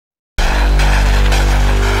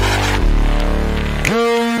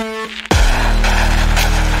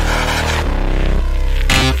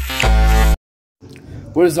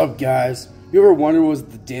What is up, guys? You ever wonder what was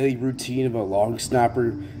the daily routine of a long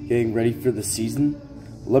snapper getting ready for the season?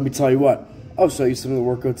 Well, let me tell you what. I'll show you some of the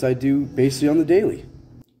workouts I do basically on the daily.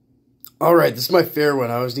 Alright, this is my fair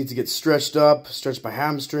one. I always need to get stretched up, stretch my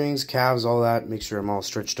hamstrings, calves, all that. Make sure I'm all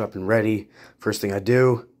stretched up and ready. First thing I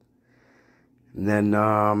do. And then,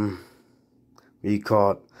 you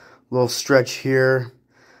call it a little stretch here.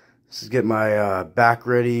 This is get my back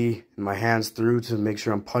ready and my hands through to make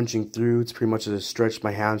sure I'm punching through. It's pretty much to stretch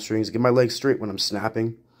my hamstrings, get my legs straight when I'm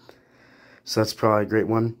snapping. So that's probably a great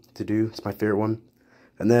one to do. It's my favorite one.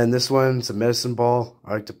 And then this one, it's a medicine ball.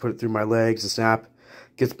 I like to put it through my legs and snap.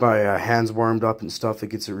 Gets my hands warmed up and stuff. It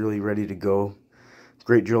gets it really ready to go.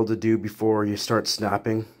 Great drill to do before you start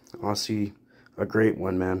snapping. Honestly, a great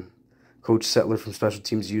one, man. Coach Settler from Special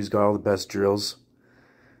Teams U's got all the best drills.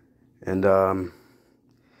 And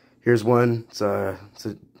here's one. I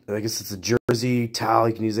guess it's a jersey towel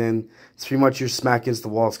you can use in. It's pretty much your smack against the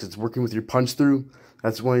walls because it's working with your punch through.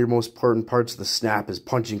 That's one of your most important parts of the snap is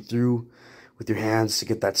punching through with your hands to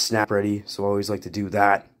get that snap ready. So I always like to do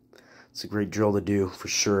that. It's a great drill to do for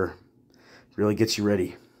sure. Really gets you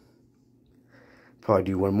ready. Probably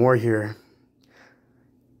do one more here.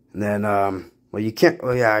 And then, well, you can't,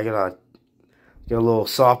 oh yeah, I got a little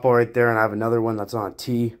softball right there, and I have another one that's on a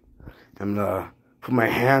tee. I'm going to put my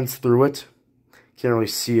hands through it. Can't really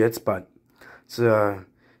see it, but it's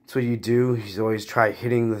what you do. You always try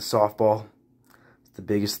hitting the softball. It's the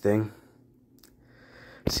biggest thing.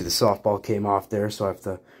 See, the softball came off there, so I have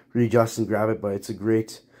to readjust and grab it, but it's a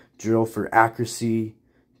great drill for accuracy,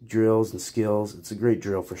 drills, and skills. It's a great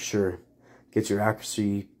drill for sure. Gets your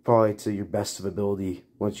accuracy probably to your best of ability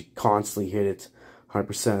once you constantly hit it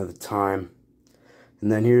 100% of the time.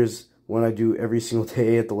 And then here's one I do every single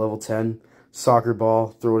day at the level 10. Soccer ball,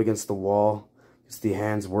 throw it against the wall. It's the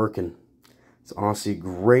hands working. It's honestly a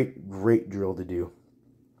great drill to do.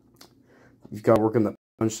 You've got to work on the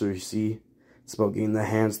punch, so you see it's about getting the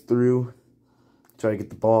hands through. Try to get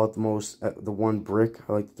the ball at the one brick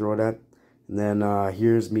I like to throw it at. And then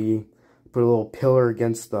here's me. Put a little pillar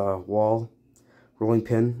against the wall, rolling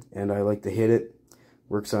pin, and I like to hit it.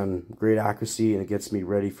 Works on great accuracy, and it gets me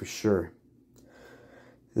ready for sure.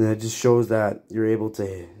 And it just shows that you're able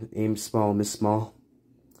to aim small, miss small.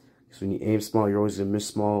 So when you aim small, you're always going to miss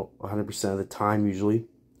small 100% of the time, usually.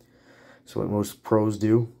 So what most pros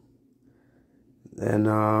do. And,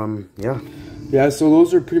 yeah. Yeah, so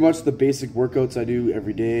those are pretty much the basic workouts I do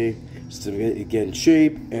every day. Just to get in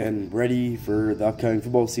shape and ready for the upcoming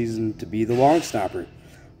football season to be the long snapper.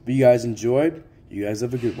 If you guys enjoyed, you guys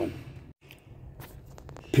have a good one.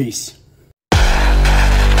 Peace.